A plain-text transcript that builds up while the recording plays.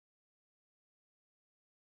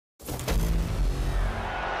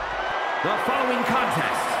The following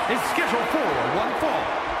contest is scheduled for one fall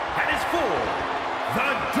and is for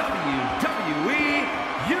the WWE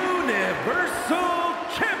Universal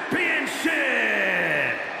Championship.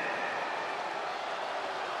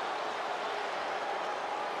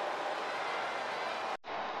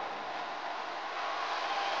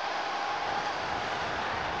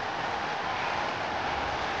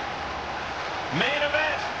 Main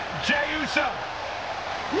event, Jey Uso.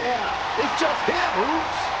 Yeah, it's just him,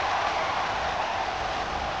 Oops.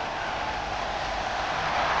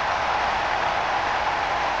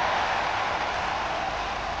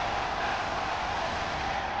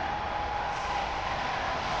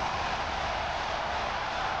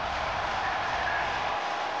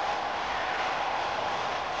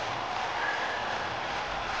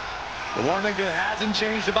 The one thing that hasn't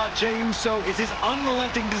changed about Jey Uso is his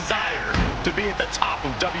unrelenting desire to be at the top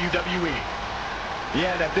of WWE.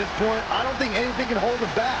 Yeah, and at this point, I don't think anything can hold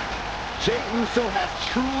him back. Jey Uso has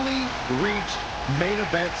truly reached main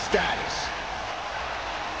event status.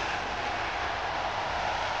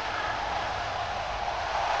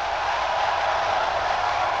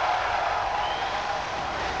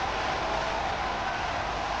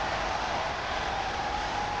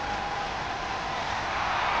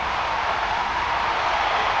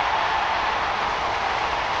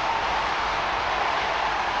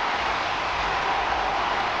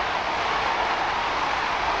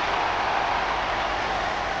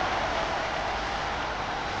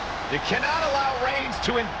 You cannot allow Reigns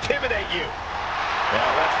to intimidate you.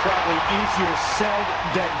 Well, that's probably easier said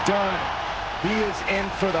than done. He is in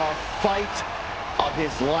for the fight of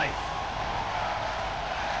his life.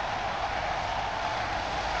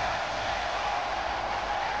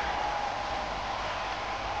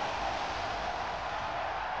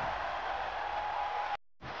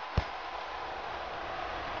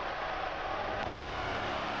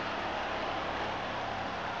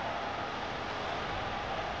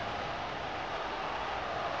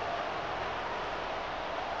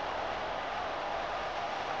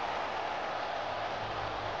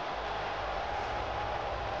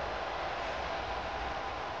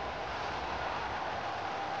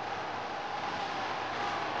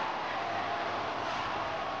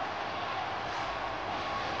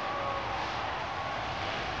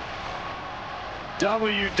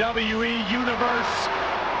 WWE Universe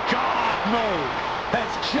God Mode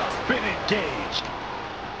has just been engaged.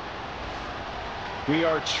 We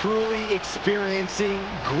are truly experiencing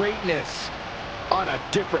greatness on a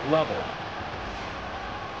different level.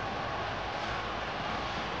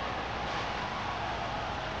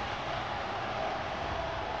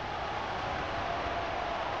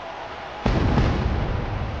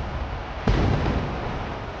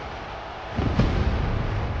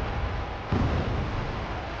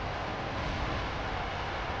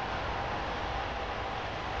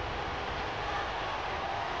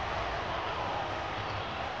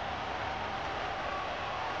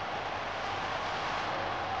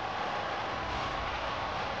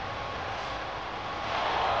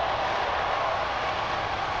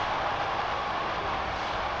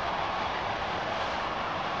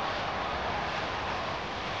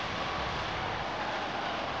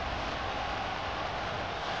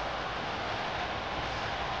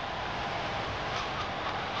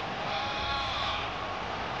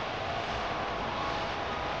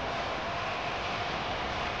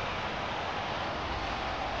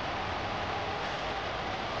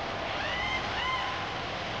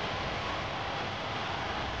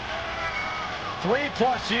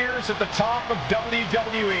 +3 years at the top of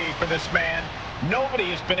WWE for this man. Nobody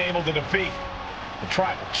has been able to defeat the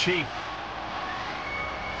Tribal Chief.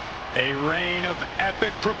 A reign of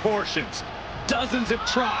epic proportions. Dozens have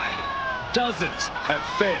tried. Dozens have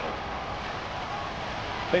failed.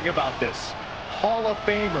 Think about this. Hall of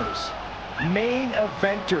Famers, main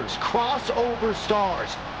eventers, crossover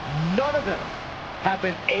stars, none of them have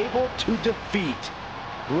been able to defeat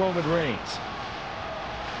Roman Reigns.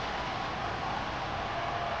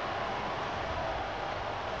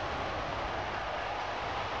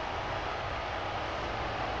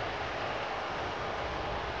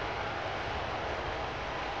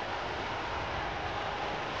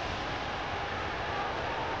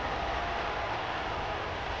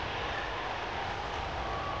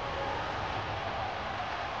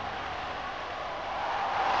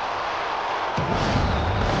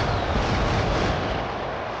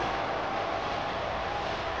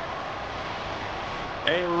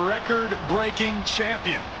 A record-breaking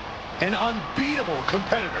champion. An unbeatable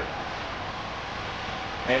competitor.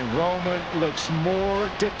 And Roman looks more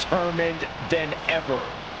determined than ever.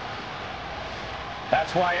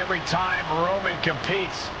 That's why every time Roman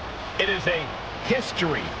competes, It is a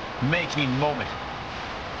history-making moment.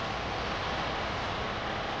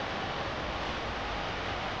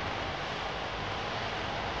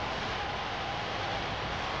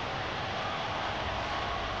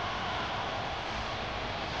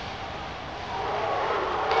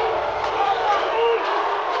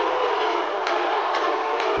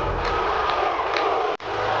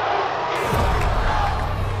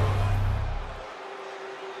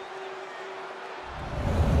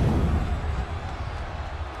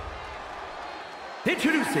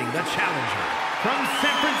 Introducing the challenger from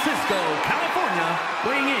San Francisco, California,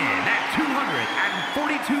 weighing in at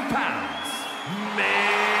 242 pounds. Main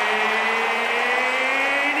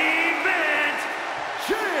event,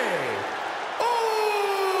 Jey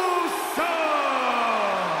Uso!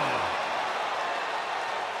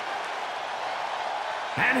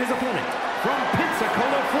 And his opponent from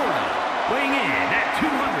Pensacola, Florida, weighing in at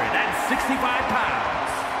 265 pounds,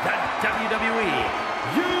 the WWE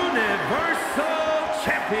Universal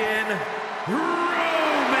Champion,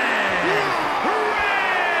 Roman Reigns!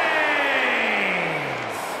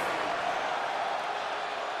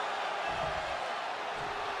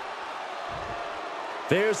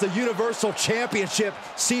 There's the Universal Championship,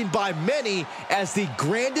 seen by many as the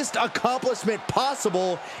grandest accomplishment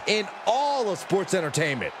possible in all of sports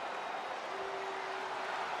entertainment.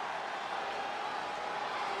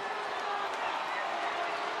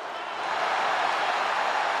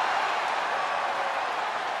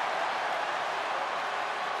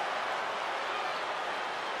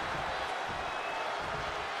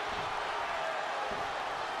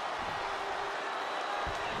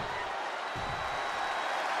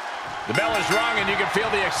 The bell is rung, and you can feel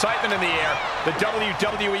the excitement in the air. The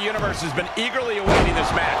WWE Universe has been eagerly awaiting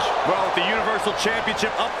this match. Well, with the Universal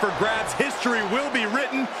Championship up for grabs, history will be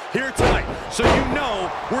written here tonight. So you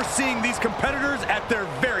know we're seeing these competitors at their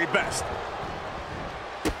very best.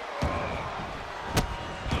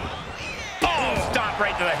 Oh, stop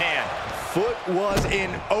right to the hand. Foot was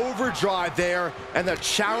in overdrive there, and the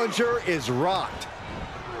challenger is rocked.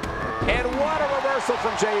 And what a reversal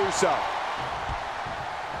from Jey Uso.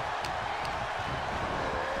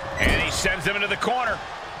 And he sends him into the corner.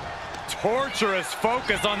 Torturous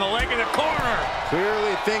focus on the leg in the corner.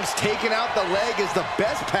 Clearly thinks taking out the leg is the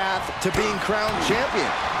best path to being crowned champion.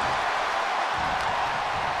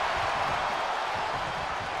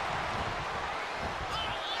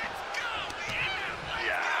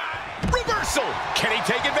 Reversal! Can he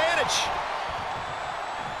take advantage?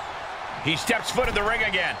 He steps foot in the ring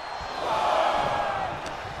again.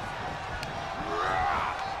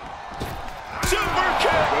 Super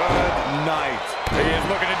kick! Good night. He is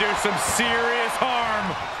looking to do some serious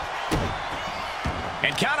harm.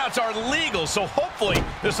 And countouts are legal, so hopefully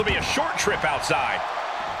this will be a short trip outside.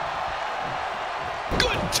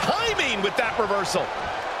 Good timing with that reversal.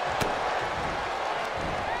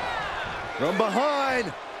 From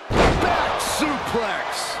behind, back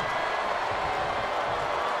suplex.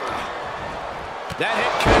 That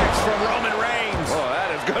hit connects from Roman Reigns. Oh,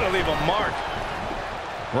 that is going to leave a mark.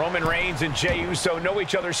 Roman Reigns and Jey Uso know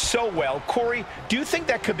each other so well. Corey, do you think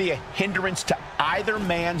that could be a hindrance to either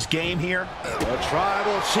man's game here? The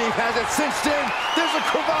tribal chief has it cinched in. There's a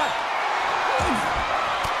cravat.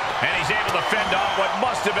 And he's able to fend off what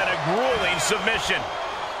must have been a grueling submission.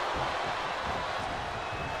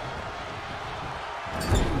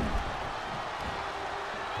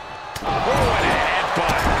 Oh, and a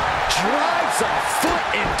headbutt. Drives a foot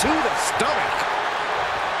into the stomach.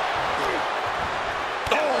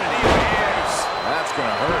 That's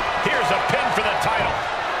gonna hurt. Here's a pin for the title.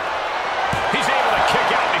 He's able to kick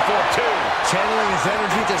out before two. Channeling his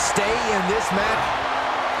energy to stay in this match.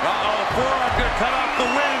 Uh-oh, the forearm's gonna cut off the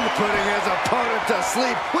wind. Putting his opponent to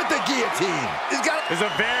sleep with the guillotine. He's got It's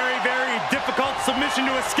a very, very difficult submission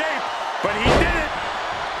to escape, but he did it.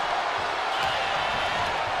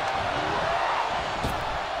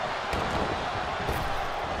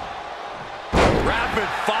 Rapid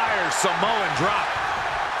fire Samoan drop.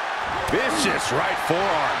 vicious right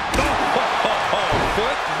forearm.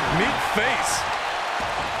 Foot, meet face.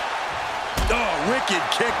 Oh, wicked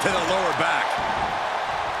kick to the lower back.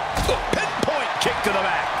 Pinpoint kick to the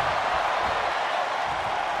back.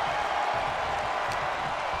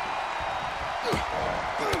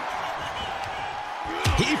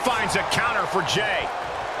 He finds a counter for Jey.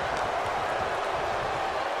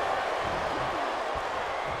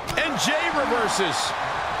 And Jey reverses.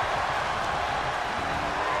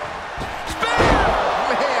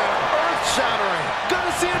 Man, earth-shattering.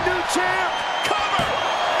 Gonna see a new champ. Cover!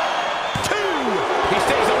 Two! He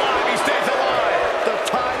stays alive, he stays alive. The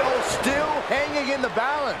title still hanging in the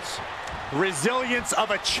balance. Resilience of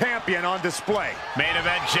a champion on display. Main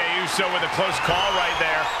event, Jey Uso with a close call right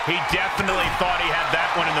there. He definitely thought he had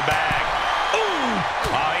that one in the bag. Ooh!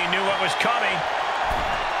 Oh, he knew what was coming.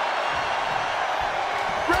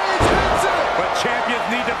 Reigns hits it! But champions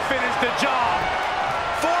need to finish the job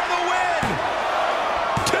for the win.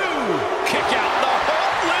 2. Kick out. The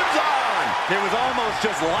hope lives on. It was almost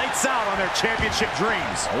just lights out on their championship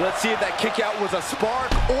dreams. Let's see if that kick out was a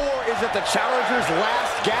spark, or is it the challenger's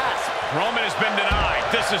last gasp? Roman has been denied.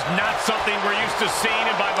 This is not something we're used to seeing,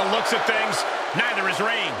 and by the looks of things, neither is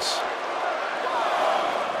Reigns.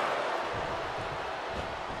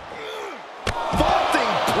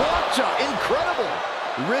 Vaulting plancha, incredible.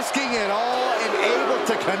 Risking it all and able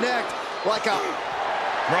to connect like a...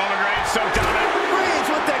 Roman Reigns so dominant. Reigns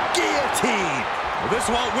with the guillotine. Well, this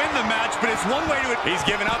won't win the match, but it's one way to it. He's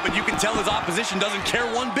given up, but you can tell his opposition doesn't care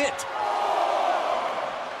one bit.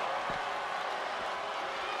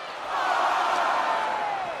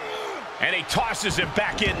 And he tosses him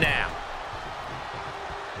back in now.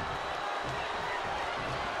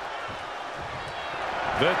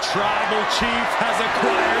 The tribal chief has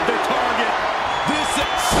acquired the target. This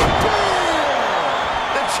is Spear!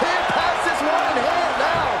 The champ has this one in hand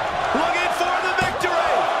now. looking for the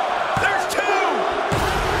victory. There's 2.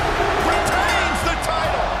 Retains the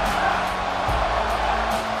title.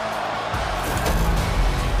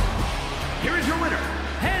 Here is your winner,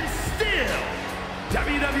 and still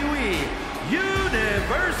WWE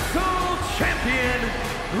Universal Champion,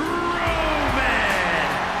 Roman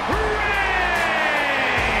Reigns!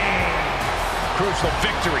 Crucial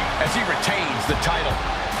victory as he retains the title.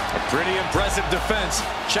 A pretty impressive defense.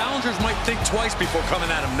 Challengers might think twice before coming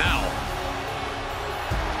at him now.